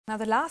Now,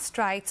 the last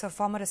rites of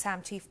former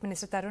Assam Chief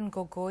Minister Tarun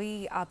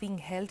Gogoi are being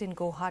held in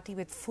Guwahati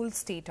with full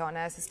state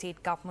honours. The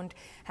state government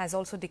has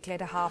also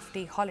declared a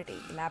half-day holiday.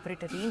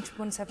 Elaborate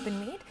arrangements have been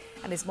made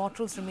and his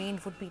mortal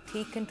remains would be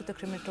taken to the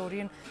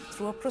crematorium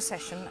through a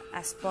procession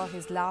as per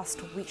his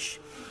last wish.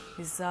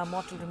 His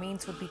mortal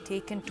remains would be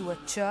taken to a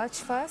church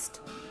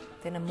first,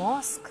 then a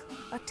mosque,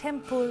 a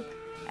temple,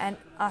 and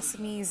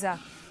Assamese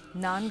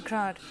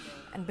Nangrad,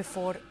 and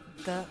before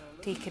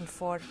taken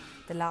for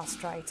the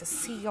last rites. A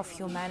sea of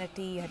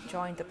humanity had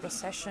joined the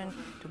procession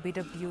to bid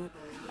adieu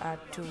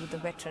to the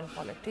veteran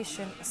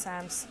politician,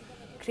 Assam's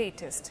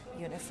greatest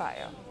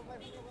unifier.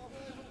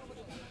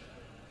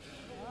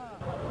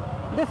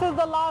 This is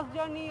the last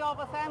journey of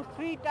Assam's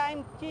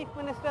three-time Chief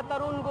Minister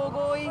Tarun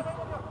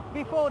Gogoi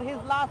before his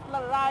last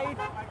ride.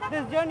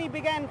 This journey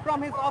began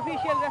from his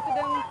official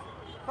residence,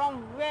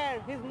 from where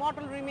his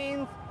mortal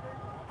remains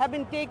have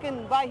been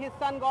taken by his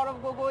son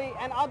Gaurav Gogoi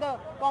and other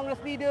Congress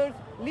leaders,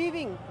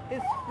 leaving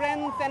his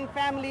friends and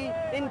family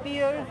in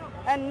tears.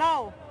 And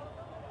now,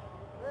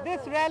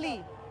 this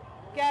rally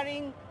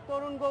carrying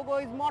Tarun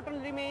Gogoi's mortal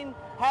remains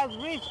has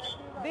reached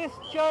this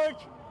church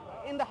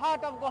in the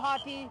heart of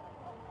Guwahati.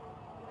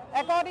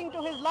 According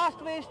to his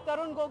last wish,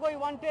 Tarun Gogoi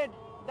wanted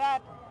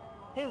that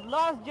his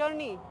last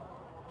journey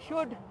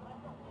should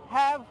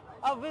have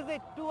a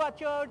visit to a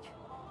church,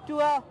 to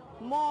a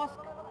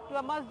mosque, to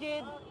a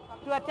masjid,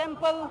 to a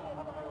temple,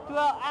 to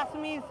a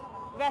Assamese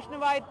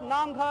Vaishnavite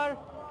Namghar.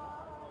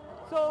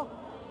 So,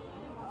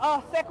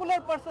 a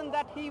secular person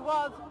that he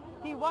was,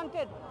 he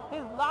wanted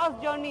his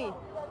last journey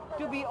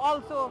to be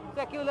also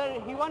secular.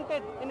 He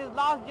wanted in his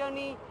last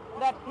journey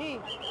that he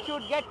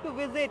should get to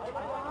visit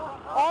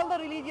all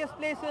the religious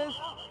places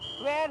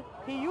where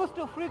he used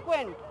to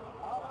frequent.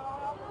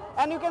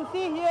 And you can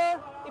see here,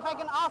 if I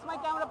can ask my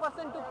camera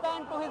person to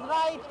pan to his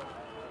right,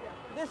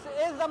 this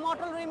is the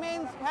mortal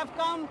remains have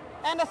come,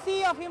 and a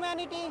sea of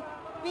humanity,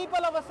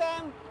 people of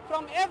Assam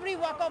from every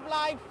walk of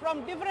life,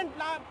 from different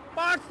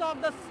parts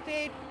of the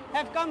state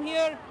have come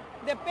here.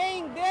 They're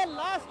paying their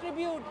last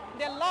tribute,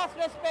 their last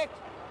respect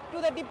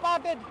to the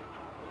departed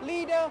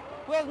leader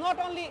who has not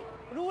only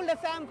ruled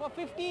Assam for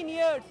 15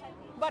 years,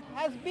 but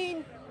has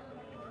been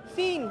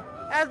seen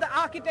as the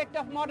architect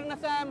of modern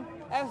Assam,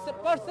 as a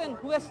person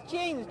who has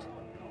changed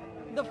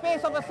the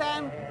face of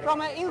Assam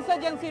from an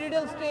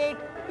insurgency-riddled state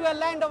to a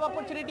land of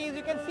opportunities.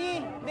 You can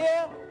see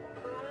there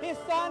his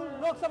son,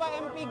 Lok Sabha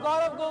MP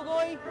Gaurav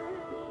Gogoi,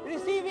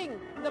 receiving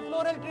the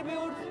floral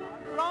tributes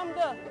from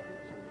the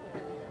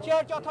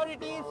church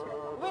authorities.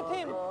 With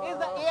him is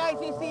the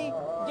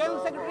AICC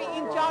General Secretary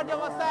in charge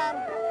of Assam,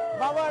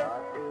 Bawar,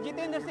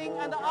 Jitendra Singh,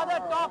 and the other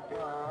top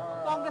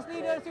Congress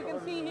leaders you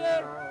can see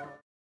here.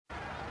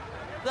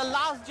 The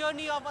last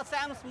journey of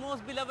Assam's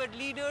most beloved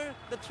leader,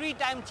 the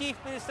three-time Chief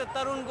Minister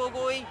Tarun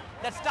Gogoi,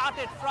 that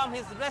started from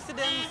his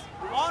residence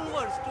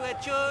onwards to a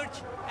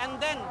church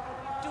and then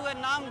to a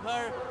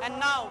Namghar, and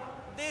now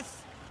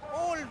this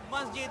old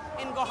masjid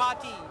in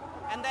Guwahati,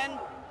 and then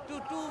to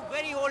two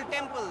very old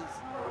temples.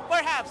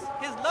 Perhaps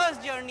his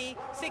last journey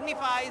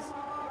signifies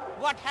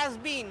what has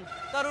been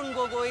Tarun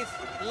Gogoi's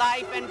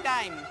life and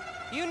time,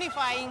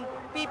 unifying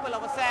people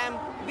of Assam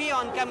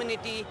beyond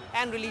community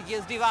and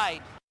religious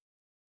divide.